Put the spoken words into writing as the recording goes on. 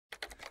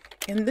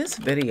In this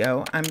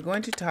video, I'm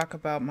going to talk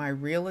about my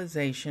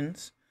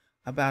realizations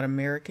about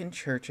American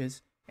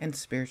churches and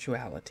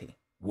spirituality.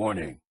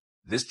 Warning: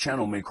 this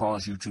channel may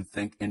cause you to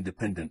think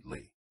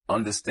independently,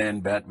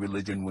 understand bad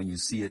religion when you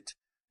see it,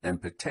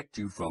 and protect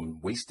you from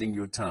wasting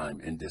your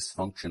time in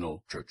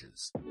dysfunctional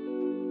churches.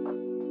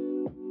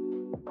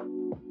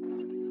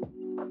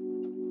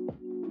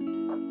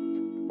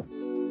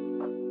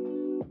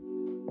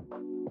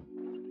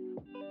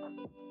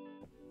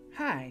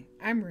 Hi,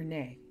 I'm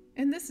Renee,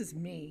 and this is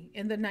me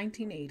in the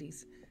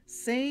 1980s,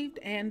 saved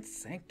and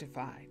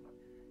sanctified.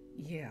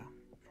 Yeah,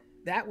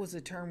 that was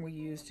a term we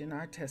used in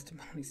our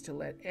testimonies to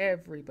let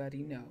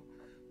everybody know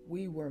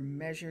we were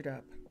measured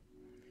up.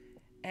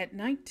 At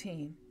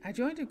 19, I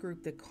joined a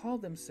group that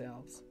called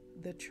themselves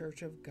the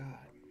Church of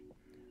God.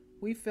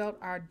 We felt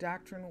our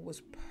doctrine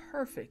was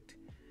perfect,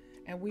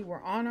 and we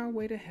were on our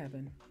way to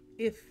heaven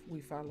if we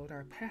followed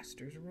our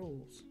pastor's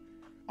rules.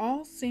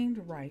 All seemed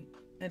right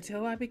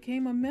until I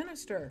became a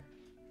minister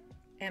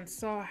and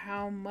saw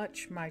how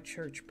much my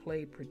church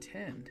played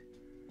pretend.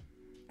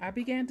 I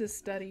began to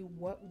study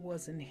what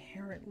was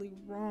inherently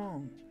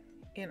wrong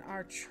in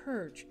our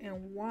church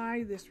and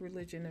why this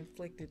religion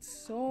inflicted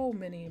so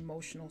many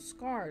emotional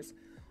scars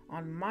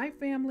on my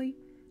family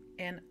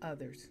and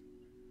others.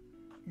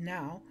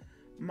 Now,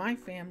 my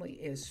family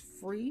is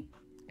free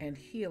and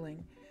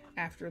healing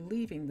after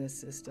leaving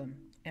this system,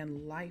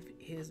 and life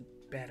is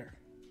better.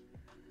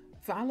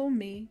 Follow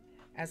me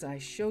as I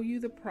show you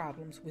the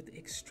problems with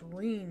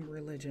extreme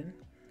religion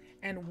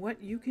and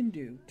what you can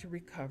do to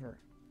recover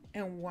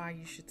and why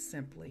you should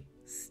simply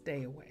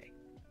stay away.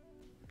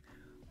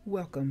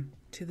 Welcome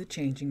to the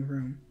Changing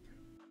Room.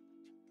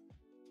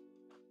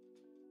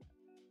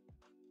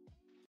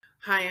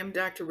 Hi, I'm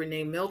Dr.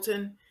 Renee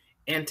Milton,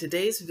 and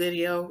today's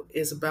video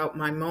is about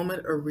my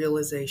moment of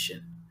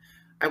realization.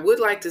 I would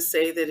like to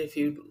say that if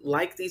you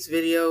like these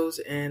videos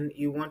and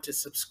you want to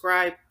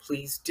subscribe,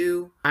 please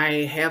do.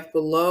 I have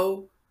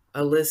below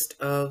a list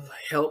of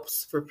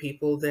helps for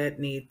people that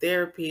need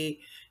therapy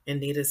and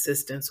need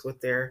assistance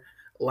with their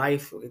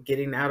life,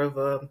 getting out of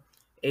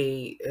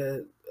a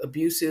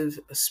abusive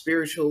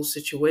spiritual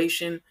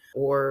situation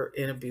or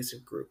an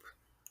abusive group.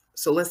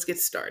 So let's get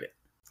started.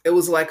 It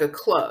was like a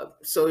club.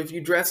 So if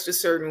you dressed a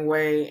certain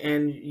way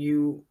and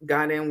you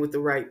got in with the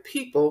right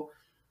people,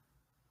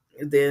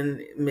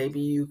 then maybe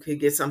you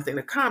could get something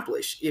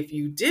accomplished. If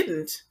you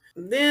didn't,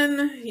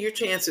 then your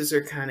chances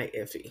are kind of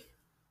iffy.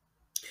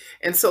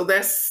 And so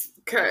that's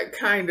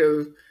kind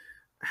of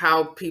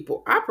how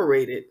people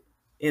operated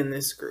in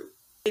this group.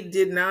 They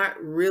did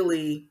not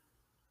really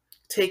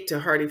take to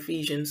heart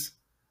Ephesians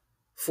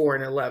 4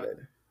 and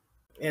 11.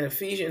 And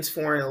Ephesians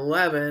 4 and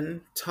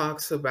 11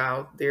 talks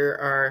about there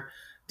are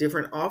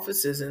different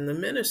offices in the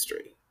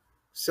ministry.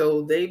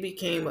 So they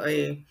became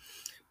a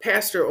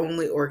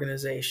pastor-only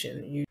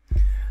organization.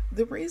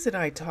 The reason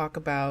I talk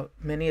about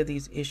many of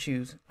these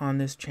issues on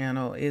this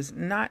channel is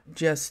not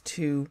just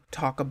to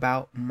talk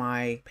about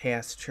my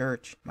past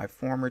church, my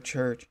former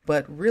church,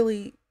 but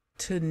really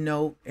to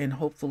note, and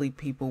hopefully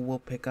people will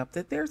pick up,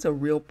 that there's a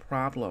real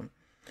problem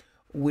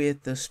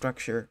with the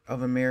structure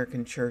of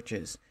American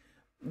churches.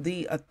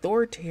 The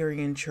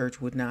authoritarian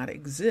church would not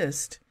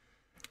exist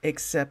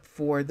except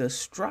for the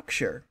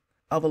structure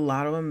of a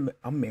lot of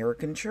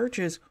American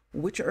churches,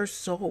 which are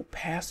so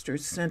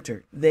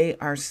pastor-centered. They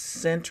are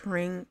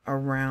centering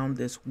around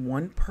this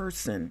one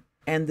person,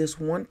 and this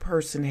one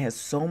person has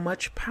so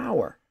much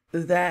power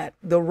that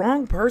the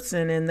wrong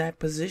person in that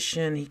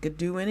position, he could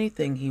do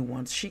anything he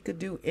wants. She could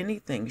do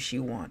anything she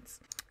wants.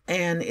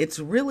 And it's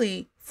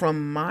really,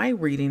 from my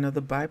reading of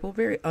the Bible,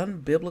 very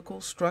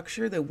unbiblical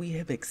structure that we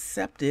have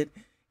accepted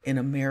in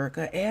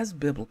America as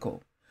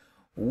biblical.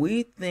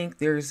 We think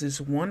there's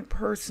this one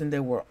person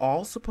that we're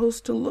all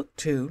supposed to look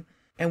to,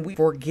 and we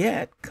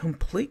forget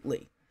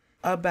completely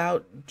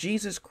about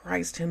Jesus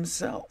Christ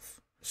himself.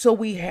 So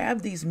we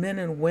have these men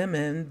and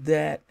women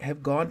that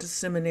have gone to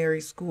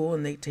seminary school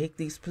and they take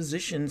these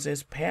positions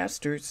as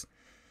pastors,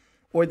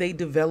 or they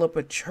develop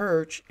a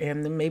church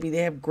and then maybe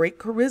they have great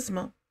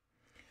charisma.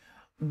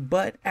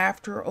 But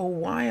after a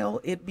while,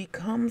 it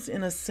becomes,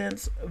 in a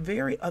sense,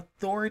 very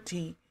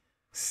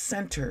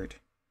authority-centered.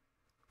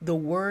 The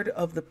word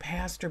of the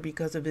pastor,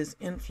 because of his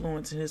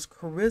influence and his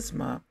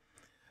charisma,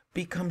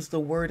 becomes the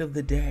word of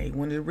the day,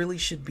 when it really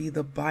should be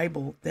the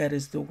Bible that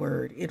is the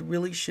word. It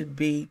really should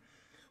be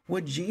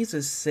what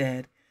Jesus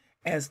said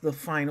as the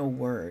final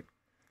word.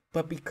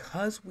 But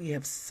because we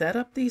have set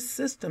up these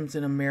systems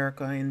in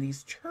America and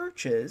these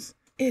churches,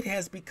 it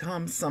has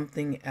become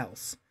something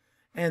else.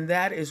 And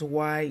that is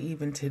why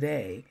even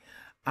today,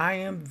 I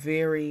am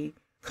very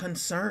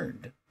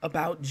concerned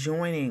about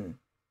joining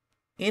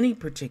any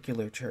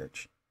particular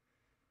church.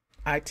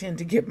 I tend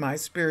to get my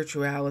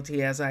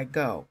spirituality as I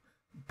go,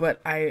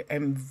 but I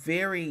am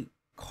very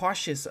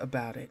cautious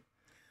about it,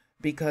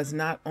 because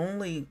not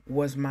only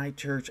was my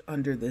church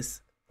under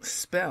this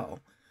spell,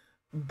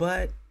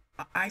 but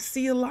I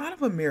see a lot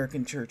of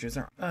American churches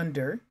are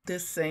under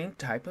this same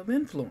type of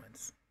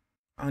influence,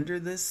 under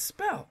this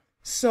spell.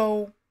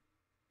 So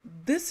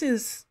this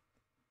is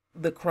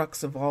the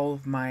crux of all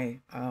of my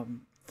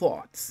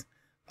thoughts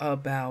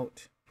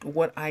about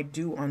what I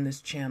do on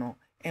this channel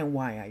and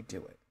why I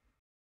do it.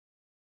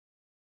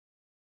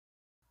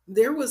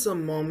 There was a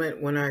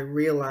moment when I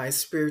realized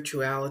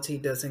spirituality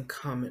doesn't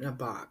come in a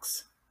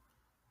box.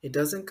 It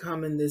doesn't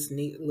come in this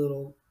neat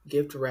little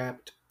gift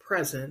wrapped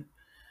present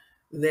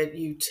that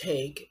you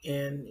take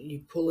and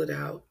you pull it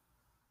out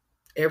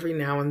every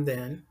now and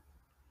then.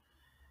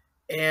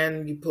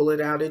 And you pull it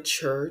out at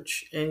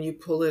church, and you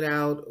pull it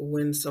out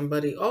when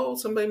somebody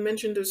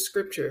mentioned a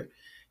scripture,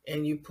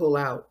 and you pull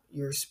out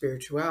your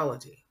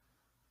spirituality.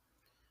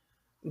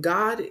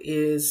 God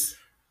is,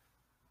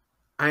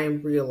 I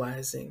am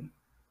realizing,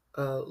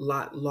 a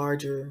lot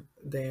larger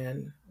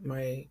than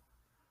my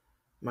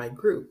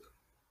group.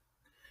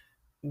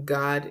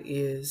 God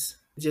is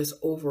just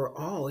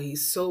overall,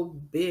 he's so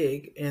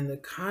big, and the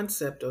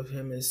concept of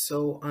him is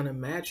so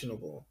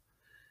unimaginable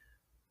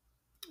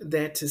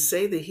that to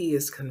say that he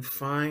is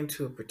confined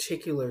to a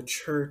particular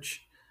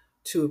church,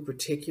 to a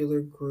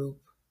particular group,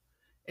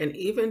 and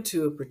even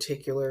to a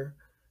particular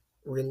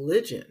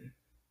religion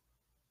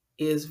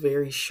is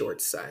very short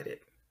sighted.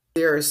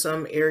 There are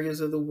some areas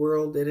of the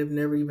world that have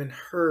never even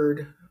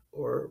heard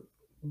or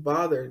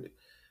bothered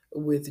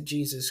with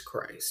Jesus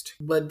Christ,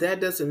 but that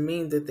doesn't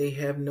mean that they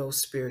have no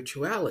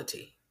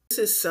spirituality. This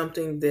is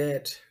something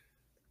that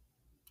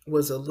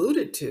was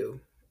alluded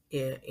to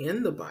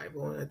in the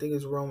Bible, and I think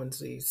it's Romans,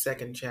 the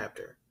second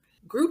chapter.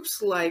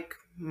 Groups like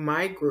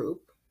my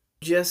group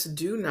just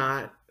do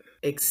not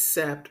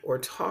accept or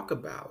talk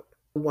about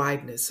the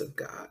wideness of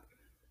God.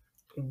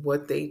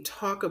 What they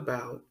talk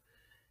about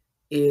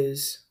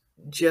is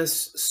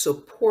just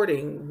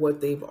supporting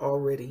what they've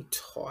already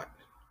taught.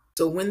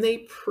 So when they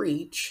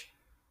preach,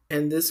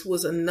 and this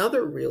was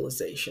another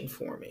realization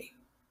for me,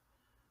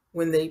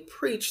 when they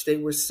preached, they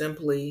were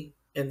simply,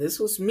 and this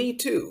was me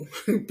too,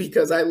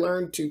 because I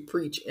learned to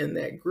preach in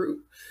that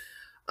group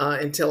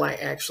until I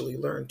actually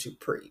learned to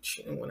preach.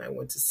 And when I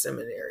went to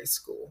seminary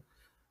school,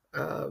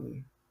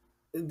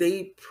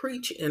 they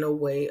preach in a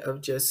way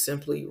of just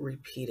simply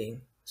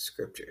repeating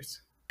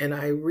scriptures. And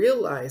I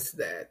realized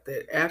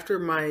that after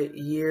my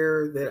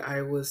year that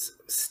I was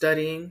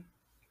studying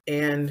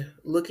and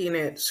looking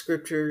at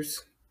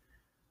scriptures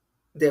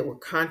that were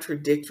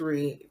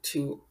contradictory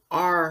to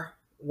our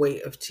way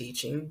of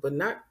teaching, but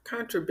not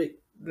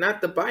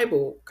the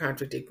Bible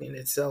contradicting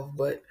itself,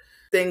 but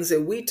things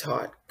that we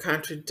taught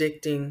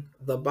contradicting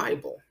the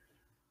Bible,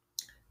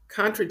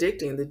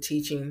 contradicting the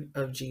teaching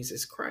of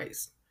Jesus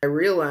Christ. I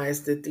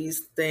realized that these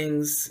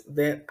things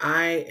that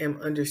I am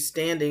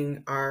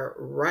understanding are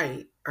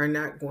right are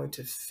not going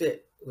to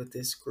fit with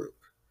this group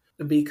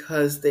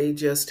because they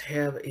just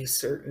have a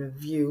certain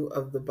view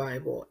of the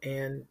Bible,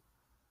 and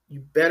you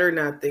better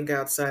not think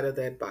outside of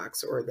that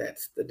box or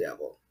that's the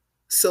devil.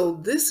 So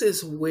this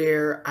is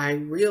where I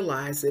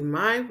realized that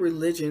my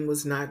religion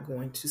was not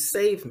going to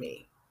save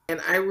me.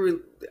 And I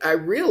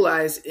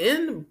realized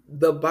in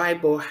the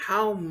Bible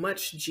how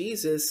much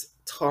Jesus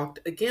talked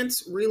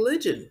against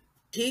religion.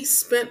 He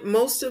spent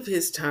most of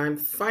his time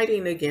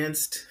fighting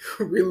against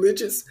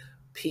religious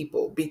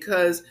people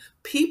because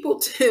people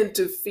tend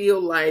to feel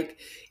like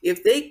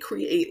if they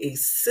create a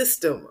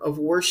system of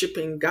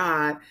worshiping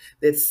God,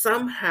 that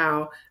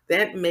somehow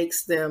that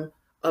makes them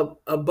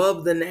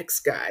above the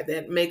next guy,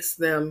 that makes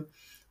them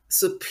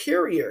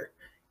superior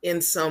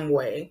in some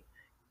way,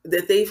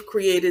 that they've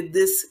created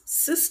this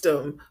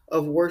system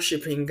of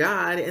worshiping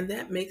God and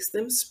that makes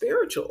them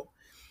spiritual.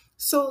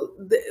 So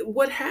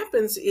what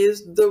happens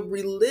is the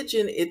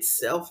religion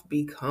itself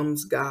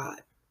becomes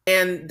God.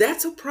 And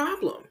that's a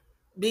problem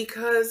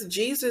because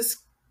Jesus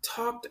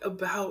talked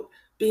about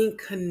being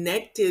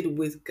connected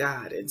with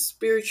God and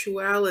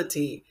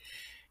spirituality.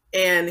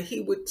 And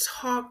he would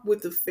talk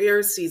with the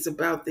Pharisees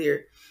about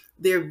their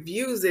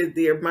views,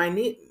 their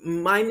minute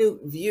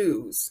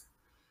views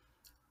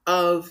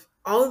of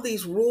all of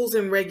these rules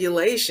and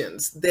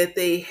regulations that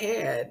they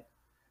had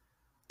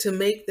to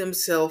make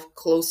themselves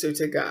closer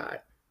to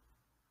God.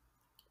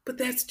 But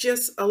that's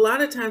just a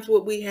lot of times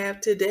what we have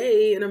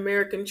today in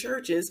American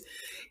churches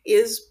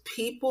is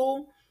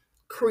people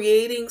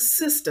creating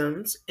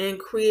systems and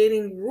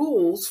creating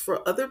rules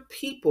for other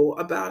people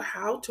about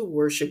how to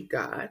worship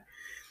God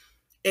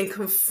and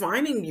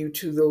confining you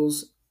to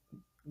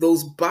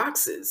those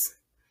boxes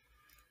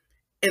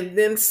and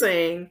then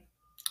saying,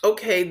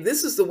 okay,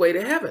 this is the way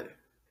to heaven.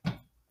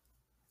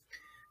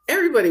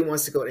 Everybody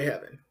wants to go to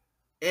heaven.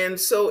 And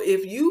so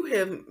if you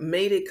have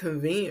made it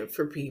convenient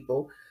for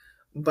people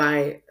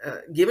by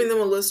giving them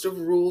a list of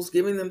rules,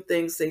 giving them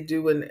things they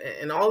do,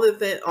 and all of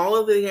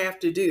they have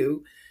to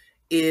do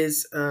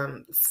is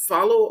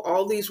follow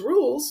all these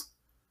rules,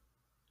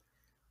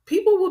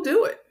 people will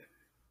do it.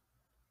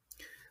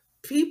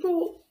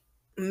 People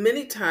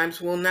many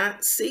times will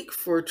not seek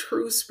for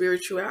true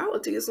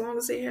spirituality as long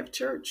as they have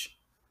church,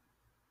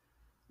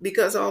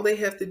 because all they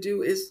have to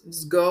do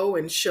is go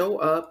and show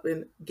up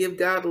and give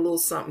God a little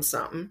something,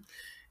 something,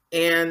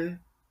 and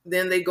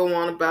then they go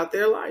on about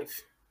their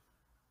life.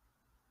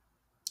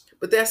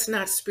 But that's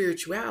not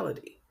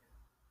spirituality.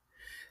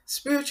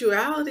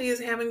 Spirituality is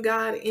having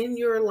God in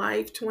your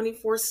life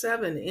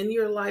 24/7, in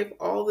your life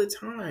all the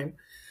time.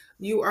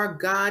 You are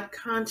God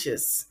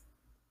conscious.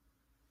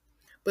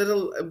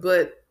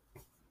 But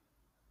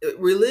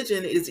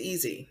religion is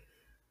easy.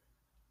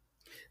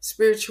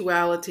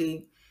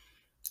 Spirituality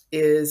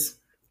is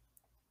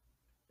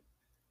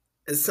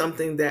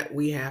something that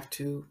we have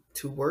to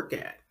work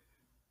at.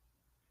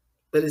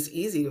 But it's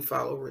easy to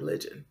follow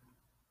religion.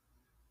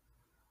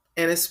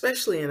 And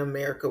especially in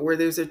America, where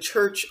there's a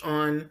church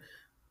on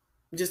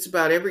just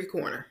about every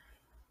corner.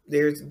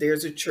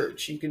 There's a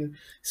church. You can,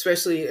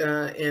 especially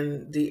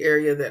in the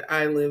area that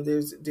I live,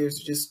 there's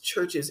just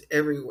churches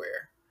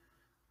everywhere.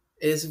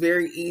 It's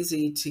very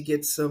easy to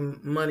get some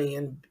money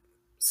and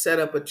set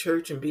up a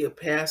church and be a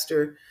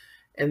pastor,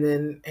 and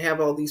then have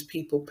all these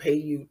people pay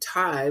you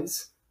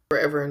tithes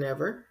forever and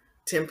ever,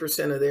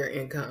 10% of their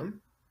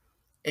income,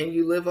 and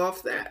you live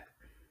off that.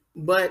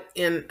 But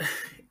in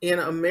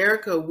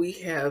America, we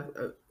have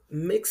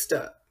mixed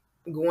up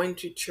going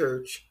to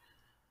church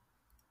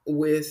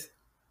with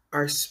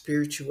our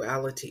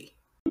spirituality.